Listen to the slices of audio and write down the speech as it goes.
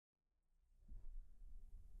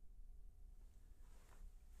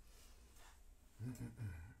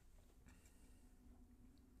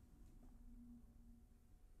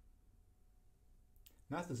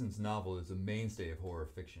Matheson's novel is a mainstay of horror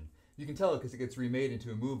fiction. You can tell it because it gets remade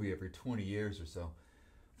into a movie every 20 years or so.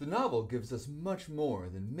 The novel gives us much more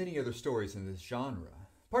than many other stories in this genre.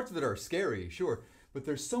 Parts of it are scary, sure, but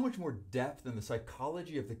there's so much more depth in the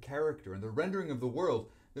psychology of the character and the rendering of the world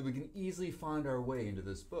that we can easily find our way into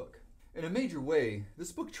this book. In a major way,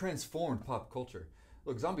 this book transformed pop culture.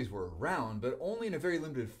 Look, zombies were around, but only in a very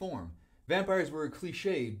limited form. Vampires were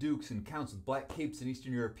cliché dukes and counts with black capes and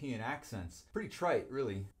Eastern European accents. Pretty trite,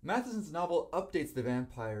 really. Matheson's novel updates the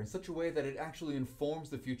vampire in such a way that it actually informs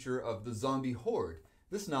the future of the zombie horde.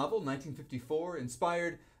 This novel, 1954,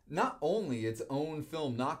 inspired not only its own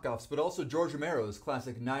film knockoffs, but also George Romero's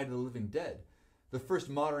classic Night of the Living Dead, the first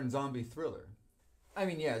modern zombie thriller. I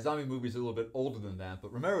mean, yeah, zombie movies are a little bit older than that,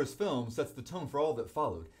 but Romero's film sets the tone for all that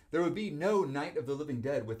followed. There would be no Night of the Living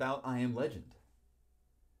Dead without I Am Legend.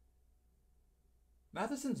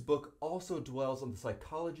 Matheson's book also dwells on the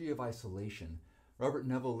psychology of isolation. Robert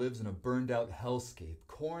Neville lives in a burned-out hellscape,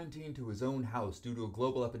 quarantined to his own house due to a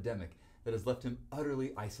global epidemic that has left him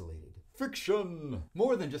utterly isolated. Fiction!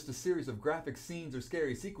 More than just a series of graphic scenes or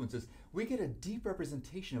scary sequences, we get a deep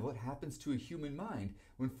representation of what happens to a human mind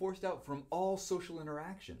when forced out from all social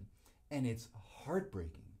interaction. And it's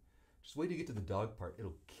heartbreaking. Just wait to get to the dog part,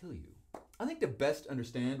 it'll kill you. I think to best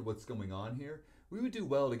understand what's going on here, we would do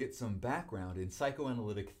well to get some background in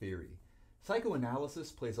psychoanalytic theory.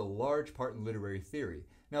 Psychoanalysis plays a large part in literary theory.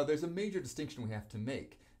 Now, there's a major distinction we have to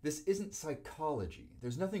make. This isn't psychology.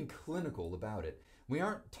 There's nothing clinical about it. We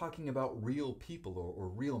aren't talking about real people or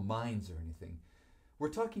real minds or anything. We're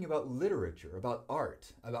talking about literature, about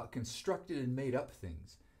art, about constructed and made up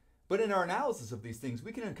things. But in our analysis of these things,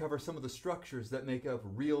 we can uncover some of the structures that make up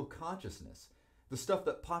real consciousness. The stuff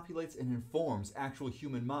that populates and informs actual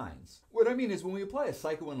human minds. What I mean is when we apply a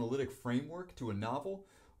psychoanalytic framework to a novel,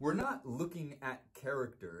 we're not looking at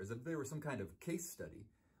character as if they were some kind of case study.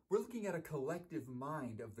 We're looking at a collective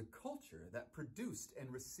mind of the culture that produced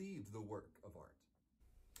and received the work of art.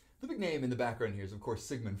 The big name in the background here is, of course,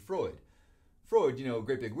 Sigmund Freud. Freud, you know,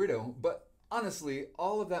 great big weirdo, but honestly,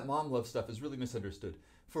 all of that mom love stuff is really misunderstood.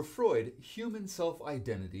 For Freud, human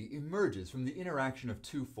self-identity emerges from the interaction of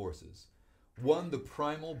two forces. One, the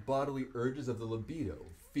primal bodily urges of the libido,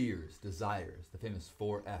 fears, desires, the famous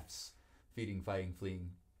 4 Fs, feeding, fighting,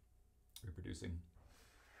 fleeing, reproducing.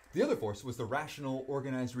 The other force was the rational,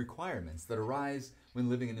 organized requirements that arise when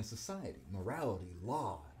living in a society. Morality,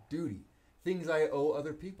 law, duty, things I owe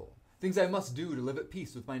other people, things I must do to live at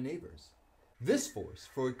peace with my neighbors. This force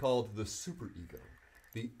Freud called the superego.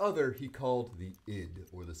 The other he called the id,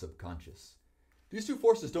 or the subconscious. These two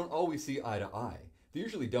forces don't always see eye to eye. They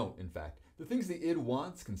usually don't, in fact. The things the id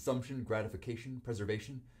wants, consumption, gratification,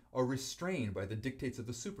 preservation, are restrained by the dictates of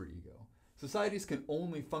the superego. Societies can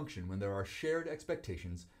only function when there are shared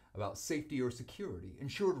expectations about safety or security,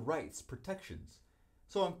 ensured rights, protections.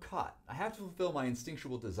 So I'm caught. I have to fulfill my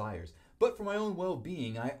instinctual desires, but for my own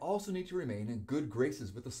well-being, I also need to remain in good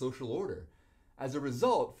graces with the social order. As a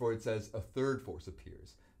result, Freud says, a third force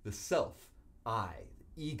appears, the self, I,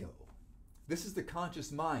 the ego. This is the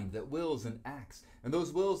conscious mind that wills and acts, and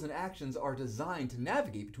those wills and actions are designed to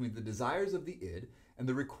navigate between the desires of the id and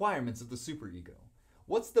the requirements of the superego.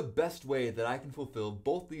 What's the best way that I can fulfill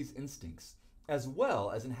both these instincts, as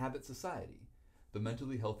well as inhabit society? The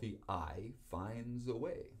mentally healthy I finds a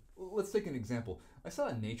way. Let's take an example. I saw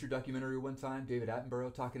a nature documentary one time, David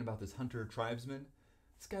Attenborough, talking about this hunter tribesman.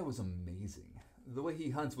 This guy was amazing. The way he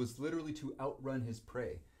hunts was literally to outrun his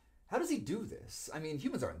prey. How does he do this? I mean,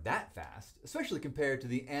 humans aren't that fast, especially compared to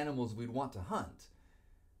the animals we'd want to hunt.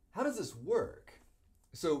 How does this work?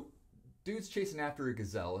 So, dude's chasing after a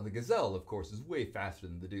gazelle, and the gazelle, of course, is way faster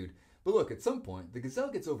than the dude. But look, at some point, the gazelle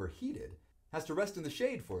gets overheated, has to rest in the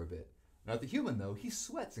shade for a bit. Not the human, though. He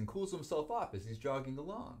sweats and cools himself off as he's jogging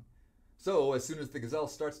along. So, as soon as the gazelle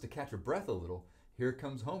starts to catch her breath a little, here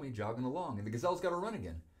comes homie jogging along, and the gazelle's got to run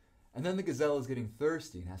again. And then the gazelle is getting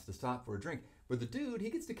thirsty and has to stop for a drink. But the dude, he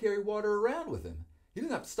gets to carry water around with him. He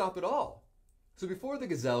doesn't have to stop at all. So before the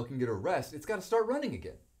gazelle can get a rest, it's got to start running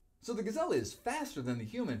again. So the gazelle is faster than the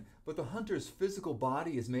human, but the hunter's physical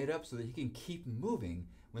body is made up so that he can keep moving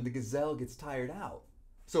when the gazelle gets tired out.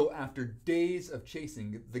 So after days of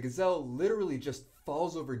chasing, the gazelle literally just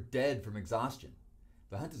falls over dead from exhaustion.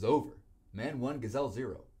 The hunt is over. Man 1, gazelle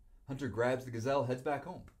 0. Hunter grabs the gazelle, heads back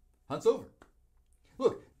home. Hunt's over.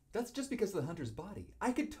 Look, that's just because of the hunter's body.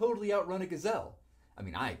 I could totally outrun a gazelle. I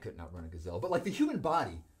mean, I couldn't outrun a gazelle, but like the human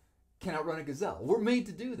body can outrun a gazelle. We're made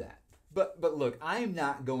to do that. But look, I'm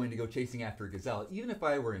not going to go chasing after a gazelle. Even if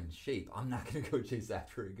I were in shape, I'm not going to go chase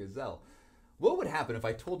after a gazelle. What would happen if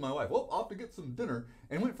I told my wife, well, I'll have to get some dinner,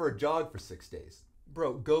 and went for a jog for 6 days?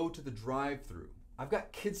 Bro, go to the drive-thru. I've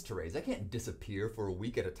got kids to raise. I can't disappear for a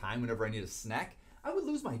week at a time whenever I need a snack. I would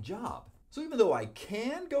lose my job. So even though I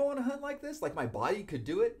can go on a hunt like this, like my body could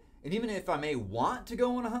do it, and even if I may want to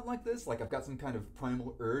go on a hunt like this, like I've got some kind of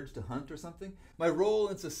primal urge to hunt or something, my role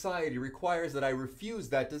in society requires that I refuse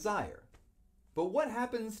that desire. But what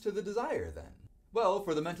happens to the desire then? Well,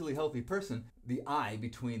 for the mentally healthy person, the I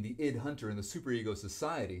between the id hunter and the superego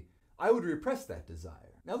society, I would repress that desire.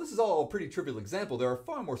 Now this is all a pretty trivial example. There are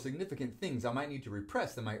far more significant things I might need to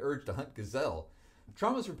repress than my urge to hunt gazelle.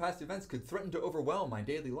 Traumas from past events could threaten to overwhelm my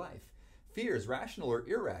daily life. Fears, rational or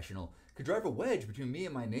irrational, could drive a wedge between me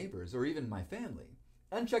and my neighbors or even my family.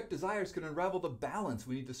 Unchecked desires could unravel the balance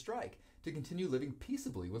we need to strike to continue living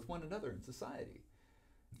peaceably with one another in society.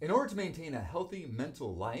 In order to maintain a healthy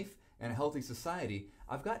mental life and a healthy society,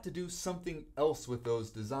 I've got to do something else with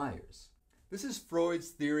those desires. This is Freud's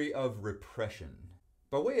theory of repression.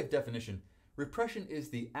 By way of definition, repression is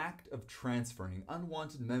the act of transferring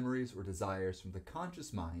unwanted memories or desires from the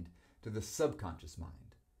conscious mind to the subconscious mind.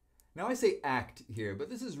 Now I say act here, but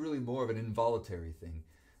this is really more of an involuntary thing.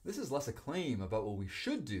 This is less a claim about what we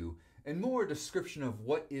should do and more a description of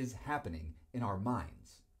what is happening in our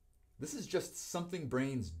minds. This is just something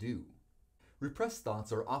brains do. Repressed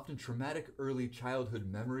thoughts are often traumatic early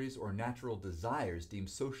childhood memories or natural desires deemed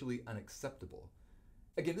socially unacceptable.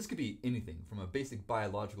 Again, this could be anything from a basic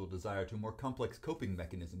biological desire to a more complex coping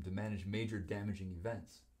mechanism to manage major damaging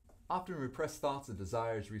events. Often repressed thoughts and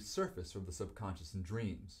desires resurface from the subconscious in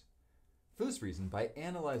dreams. For this reason, by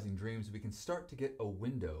analyzing dreams, we can start to get a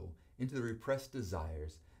window into the repressed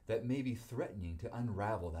desires that may be threatening to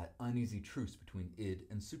unravel that uneasy truce between id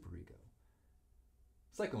and superego.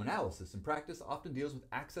 Psychoanalysis in practice often deals with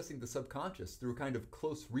accessing the subconscious through a kind of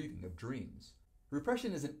close reading of dreams.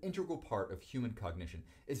 Repression is an integral part of human cognition.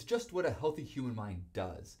 It's just what a healthy human mind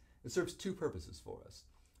does. It serves two purposes for us.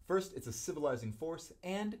 First, it's a civilizing force,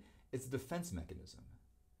 and it's a defense mechanism.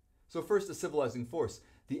 So first, a civilizing force.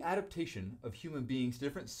 The adaptation of human beings to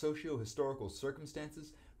different socio-historical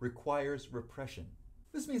circumstances requires repression.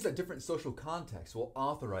 This means that different social contexts will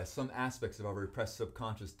authorize some aspects of our repressed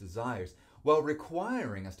subconscious desires while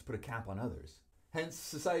requiring us to put a cap on others. Hence,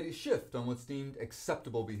 societies shift on what's deemed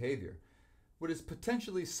acceptable behavior. What is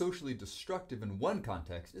potentially socially destructive in one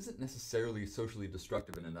context isn't necessarily socially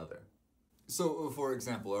destructive in another. So, for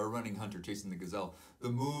example, a running hunter chasing the gazelle, the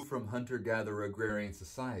move from hunter-gatherer agrarian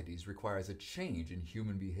societies requires a change in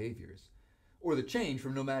human behaviors. Or the change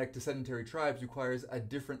from nomadic to sedentary tribes requires a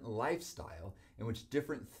different lifestyle in which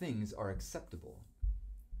different things are acceptable.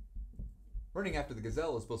 Running after the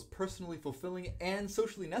gazelle is both personally fulfilling and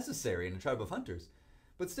socially necessary in a tribe of hunters,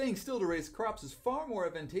 but staying still to raise crops is far more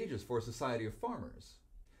advantageous for a society of farmers.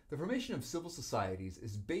 The formation of civil societies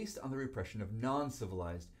is based on the repression of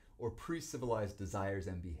non-civilized or pre-civilized desires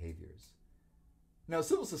and behaviors. Now,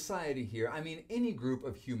 civil society here, I mean any group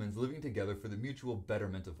of humans living together for the mutual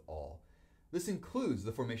betterment of all. This includes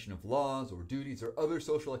the formation of laws or duties or other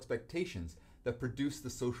social expectations that produce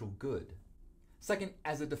the social good. Second,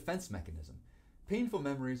 as a defense mechanism, painful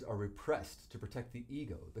memories are repressed to protect the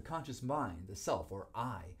ego, the conscious mind, the self or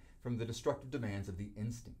I, from the destructive demands of the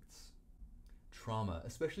instincts. Trauma,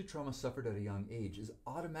 especially trauma suffered at a young age, is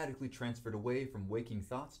automatically transferred away from waking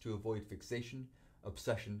thoughts to avoid fixation,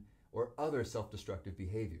 obsession, or other self-destructive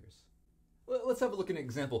behaviors. Let's have a look at an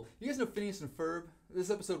example. You guys know Phineas and Ferb? This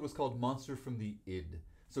episode was called Monster from the Id.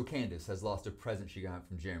 So Candace has lost a present she got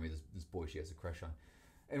from Jeremy, this boy she has a crush on,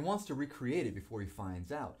 and wants to recreate it before he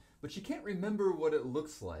finds out. But she can't remember what it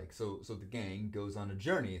looks like, so the gang goes on a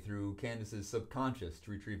journey through Candace's subconscious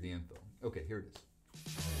to retrieve the info. Okay, here it is.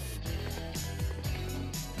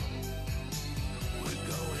 We're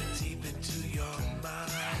going deep into your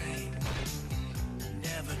mind.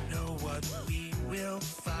 Never know what we will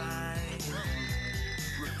find.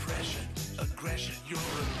 Repression, aggression, your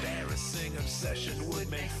embarrassing obsession would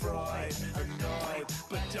make Freud annoyed.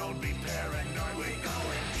 But don't be paranoid, we're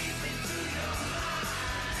going deep into your mind.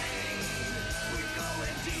 We're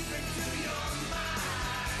going deep into your mind.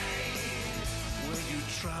 Were you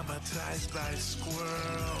traumatized by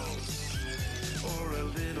squirrels? Or a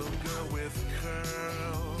little girl with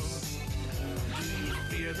curls? Do you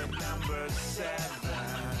fear the number 7?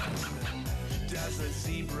 Does a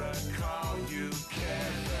zebra call you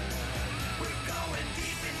Kevin? We're going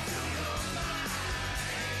deep into your mind.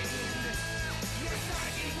 Your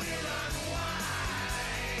psyche will unwind.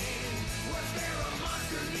 Was there a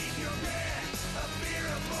monster in your bed? A fear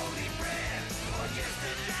of moldy bread? Or just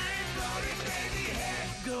a giant bloated baby head?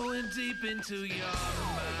 Going deep into your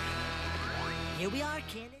mind. Here we are,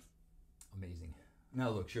 Candace. Amazing. Now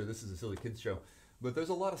look, sure, this is a silly kids show, but there's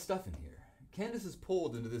a lot of stuff in here. Candace is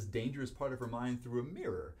pulled into this dangerous part of her mind through a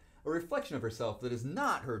mirror, a reflection of herself that is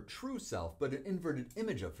not her true self, but an inverted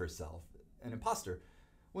image of herself, an imposter.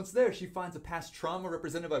 Once there, she finds a past trauma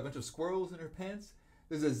represented by a bunch of squirrels in her pants.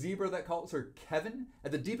 There's a zebra that calls her Kevin.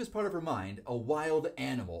 At the deepest part of her mind, a wild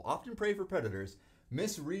animal, often prey for predators,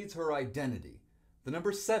 misreads her identity. The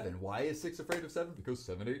number 7, why is 6 afraid of 7? Because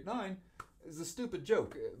 7, 8, 9 is a stupid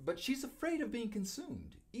joke, but she's afraid of being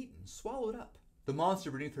consumed, eaten, swallowed up. The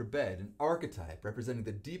monster beneath her bed, an archetype representing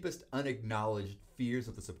the deepest unacknowledged fears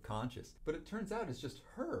of the subconscious. But it turns out it's just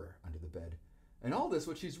her under the bed. And all this,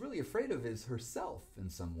 what she's really afraid of is herself in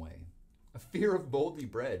some way. A fear of moldy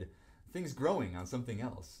bread, things growing on something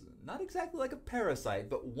else. Not exactly like a parasite,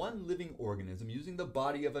 but one living organism using the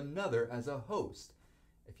body of another as a host.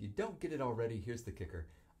 If you don't get it already, here's the kicker.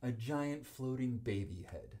 A giant floating baby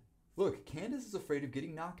head. Look, Candace is afraid of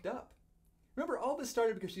getting knocked up. Remember, all this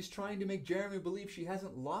started because she's trying to make Jeremy believe she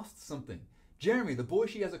hasn't lost something. Jeremy, the boy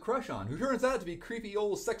she has a crush on, who turns out to be creepy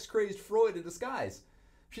old sex-crazed Freud in disguise.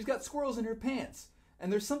 She's got squirrels in her pants,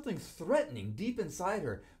 and there's something threatening deep inside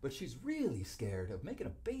her, but she's really scared of making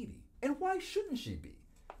a baby. And why shouldn't she be?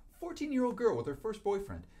 14-year-old girl with her first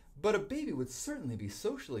boyfriend. But a baby would certainly be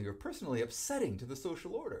socially or personally upsetting to the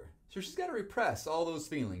social order. So she's got to repress all those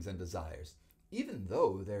feelings and desires, even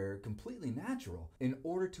though they're completely natural, in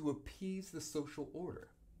order to appease the social order.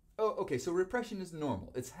 Oh, okay, so repression is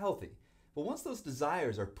normal, it's healthy. But once those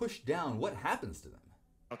desires are pushed down, what happens to them?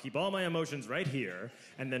 I'll keep all my emotions right here,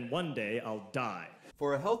 and then one day I'll die.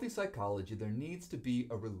 For a healthy psychology, there needs to be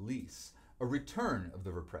a release, a return of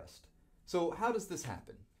the repressed. So how does this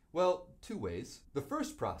happen? Well, 2 ways. The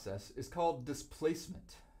first process is called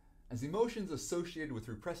displacement. As emotions associated with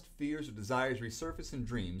repressed fears or desires resurface in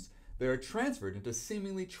dreams, they are transferred into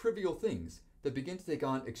seemingly trivial things that begin to take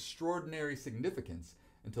on extraordinary significance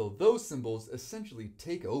until those symbols essentially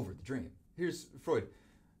take over the dream. Here's Freud.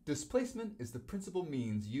 Displacement is the principal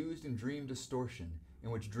means used in dream distortion in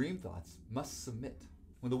which dream thoughts must submit.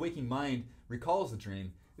 When the waking mind recalls the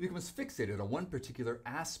dream, it becomes fixated on one particular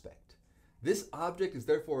aspect. This object is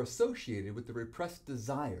therefore associated with the repressed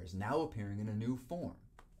desires now appearing in a new form.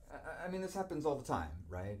 I mean, this happens all the time,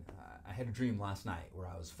 right? I had a dream last night where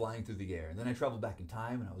I was flying through the air, and then I traveled back in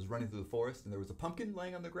time and I was running through the forest and there was a pumpkin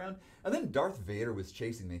laying on the ground, and then Darth Vader was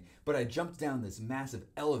chasing me, but I jumped down this massive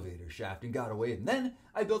elevator shaft and got away, and then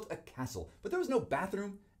I built a castle, but there was no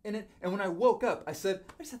bathroom in it, and when I woke up, I said,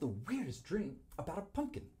 I just had the weirdest dream about a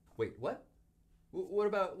pumpkin. Wait, what? What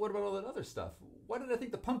about all that other stuff? Why did I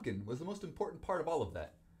think the pumpkin was the most important part of all of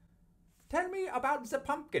that? Tell me about the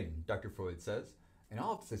pumpkin, Dr. Freud says. And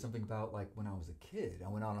I'll have to say something about, like, when I was a kid. I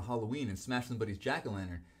went out on Halloween and smashed somebody's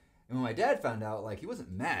jack-o'-lantern. And when my dad found out, like, he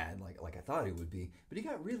wasn't mad, like I thought he would be, but he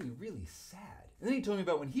got really, really sad. And then he told me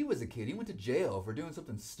about when he was a kid, he went to jail for doing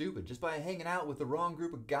something stupid just by hanging out with the wrong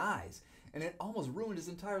group of guys. And it almost ruined his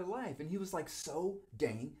entire life. And he was, like, so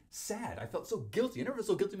dang sad. I felt so guilty. I never felt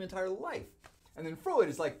so guilty in my entire life. And then Freud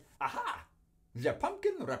is like, aha! The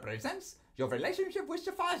pumpkin represents your relationship with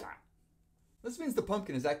your father. This means the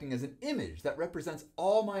pumpkin is acting as an image that represents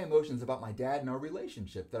all my emotions about my dad and our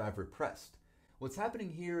relationship that I've repressed. What's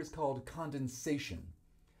happening here is called condensation.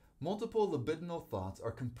 Multiple libidinal thoughts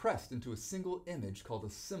are compressed into a single image called a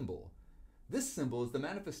symbol. This symbol is the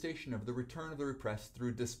manifestation of the return of the repressed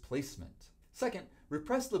through displacement. Second,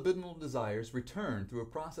 repressed libidinal desires return through a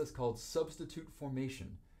process called substitute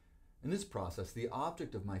formation. In this process, the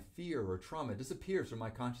object of my fear or trauma disappears from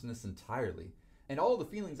my consciousness entirely, and all the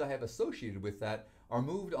feelings I have associated with that are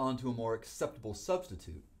moved on to a more acceptable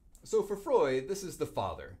substitute. So for Freud, this is the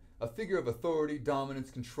father, a figure of authority,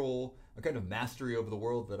 dominance, control, a kind of mastery over the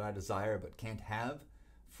world that I desire but can't have.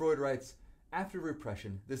 Freud writes, after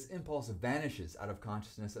repression, this impulse vanishes out of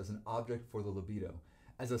consciousness as an object for the libido.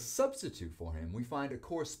 As a substitute for him, we find a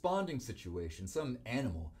corresponding situation, some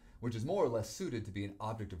animal, which is more or less suited to be an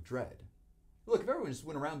object of dread. Look, if everyone just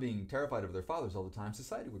went around being terrified of their fathers all the time,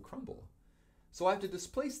 society would crumble. So I have to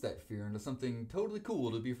displace that fear into something totally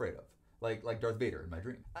cool to be afraid of, like Darth Vader in my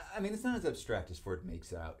dream. I mean, it's not as abstract as Freud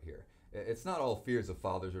makes it out here. It's not all fears of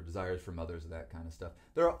fathers or desires for mothers or that kind of stuff.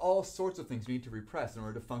 There are all sorts of things we need to repress in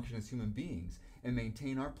order to function as human beings and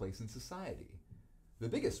maintain our place in society. The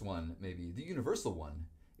biggest one, maybe, the universal one,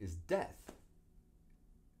 is death.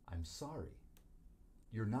 I'm sorry.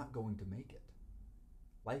 You're not going to make it.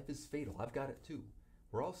 Life is fatal. I've got it too.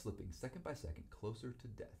 We're all slipping second by second closer to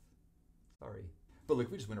death. Sorry. But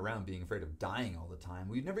look, we just went around being afraid of dying all the time.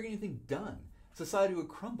 We'd never get anything done. Society would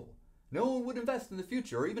crumble. No one would invest in the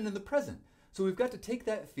future or even in the present. So we've got to take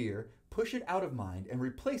that fear, push it out of mind, and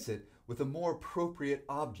replace it with a more appropriate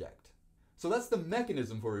object. So that's the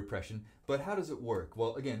mechanism for repression, but how does it work?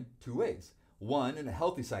 Well, again, 2 ways. One, in a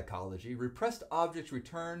healthy psychology, repressed objects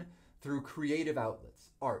return through creative outlets,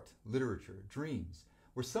 art, literature, dreams,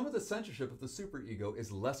 where some of the censorship of the superego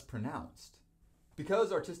is less pronounced.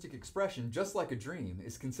 Because artistic expression, just like a dream,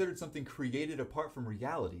 is considered something created apart from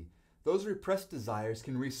reality, those repressed desires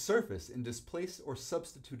can resurface in displaced or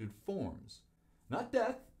substituted forms. Not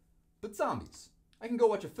death, but zombies. I can go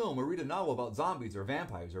watch a film or read a novel about zombies or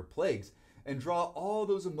vampires or plagues and draw all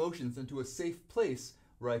those emotions into a safe place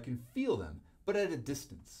where I can feel them, but at a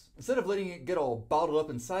distance. Instead of letting it get all bottled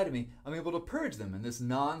up inside of me, I'm able to purge them in this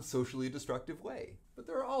non-socially destructive way. But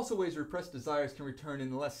there are also ways repressed desires can return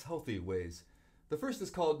in less healthy ways. The first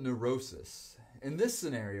is called neurosis. In this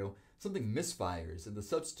scenario, something misfires in the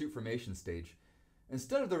substitute formation stage.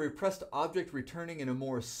 Instead of the repressed object returning in a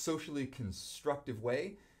more socially constructive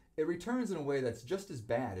way, it returns in a way that's just as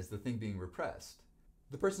bad as the thing being repressed.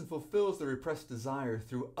 The person fulfills the repressed desire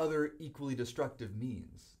through other equally destructive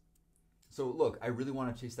means. So look, I really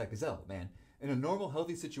want to chase that gazelle, man. In a normal,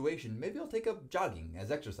 healthy situation, maybe I'll take up jogging as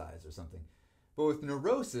exercise or something. But with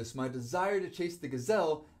neurosis, my desire to chase the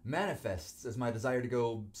gazelle manifests as my desire to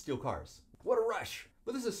go steal cars. What a rush!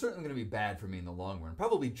 But this is certainly going to be bad for me in the long run.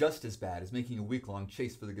 Probably just as bad as making a week-long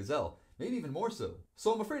chase for the gazelle. Maybe even more so.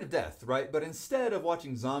 So I'm afraid of death, right? But instead of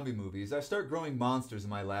watching zombie movies, I start growing monsters in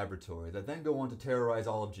my laboratory that then go on to terrorize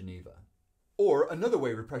all of Geneva. Or another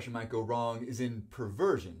way repression might go wrong is in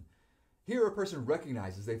perversion. Here a person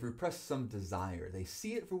recognizes they've repressed some desire. They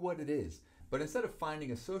see it for what it is. But instead of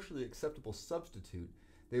finding a socially acceptable substitute,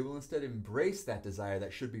 they will instead embrace that desire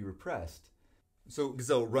that should be repressed. So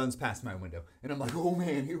gazelle runs past my window, and I'm like, oh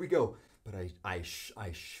man, here we go. But I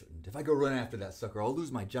shouldn't. If I go run after that sucker, I'll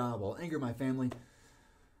lose my job, I'll anger my family.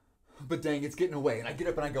 But dang, it's getting away, and I get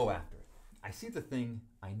up and I go after it. I see the thing,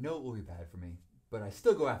 I know it will be bad for me, but I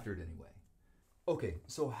still go after it anyway. Okay,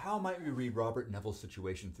 so how might we read Robert Neville's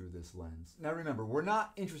situation through this lens? Now remember, we're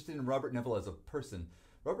not interested in Robert Neville as a person.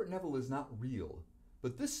 Robert Neville is not real.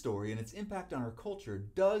 But this story and its impact on our culture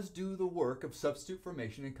does do the work of substitute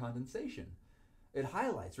formation and condensation. It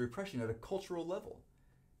highlights repression at a cultural level.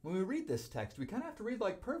 When we read this text, we kind of have to read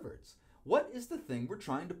like perverts. What is the thing we're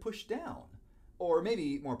trying to push down? Or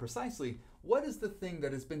maybe more precisely, what is the thing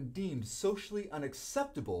that has been deemed socially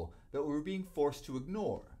unacceptable that we're being forced to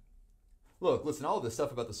ignore? Look, listen, all of this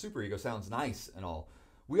stuff about the superego sounds nice and all.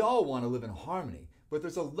 We all want to live in harmony, but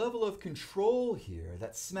there's a level of control here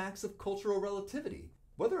that smacks of cultural relativity.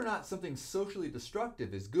 Whether or not something socially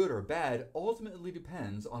destructive is good or bad ultimately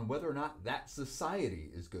depends on whether or not that society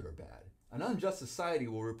is good or bad. An unjust society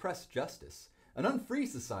will repress justice. An unfree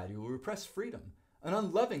society will repress freedom. An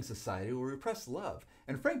unloving society will repress love.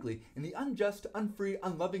 And frankly, in the unjust, unfree,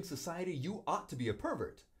 unloving society, you ought to be a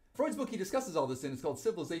pervert. Freud's book, he discusses all this in. It's called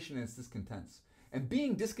Civilization and Its Discontents. And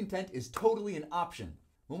being discontent is totally an option.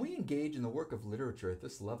 When we engage in the work of literature at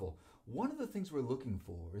this level, one of the things we're looking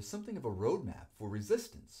for is something of a roadmap for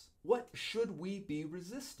resistance. What should we be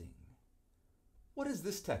resisting? What is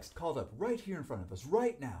this text called up right here in front of us,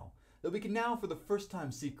 right now, that we can now for the first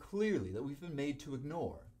time see clearly that we've been made to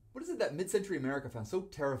ignore? What is it that mid-century America found so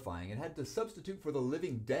terrifying and had to substitute for the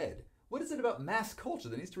living dead? What is it about mass culture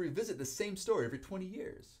that needs to revisit the same story every 20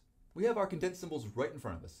 years? We have our condensed symbols right in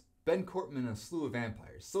front of us. Ben Cortman and a slew of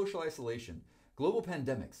vampires, social isolation, global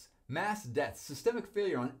pandemics, mass deaths, systemic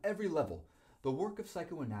failure on every level. The work of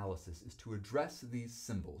psychoanalysis is to address these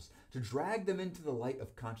symbols, to drag them into the light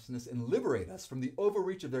of consciousness and liberate us from the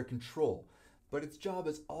overreach of their control. But its job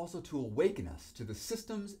is also to awaken us to the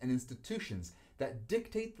systems and institutions that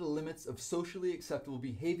dictate the limits of socially acceptable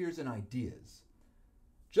behaviors and ideas.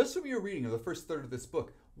 Just from your reading of the first third of this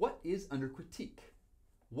book, what is under critique?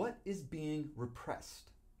 What is being repressed?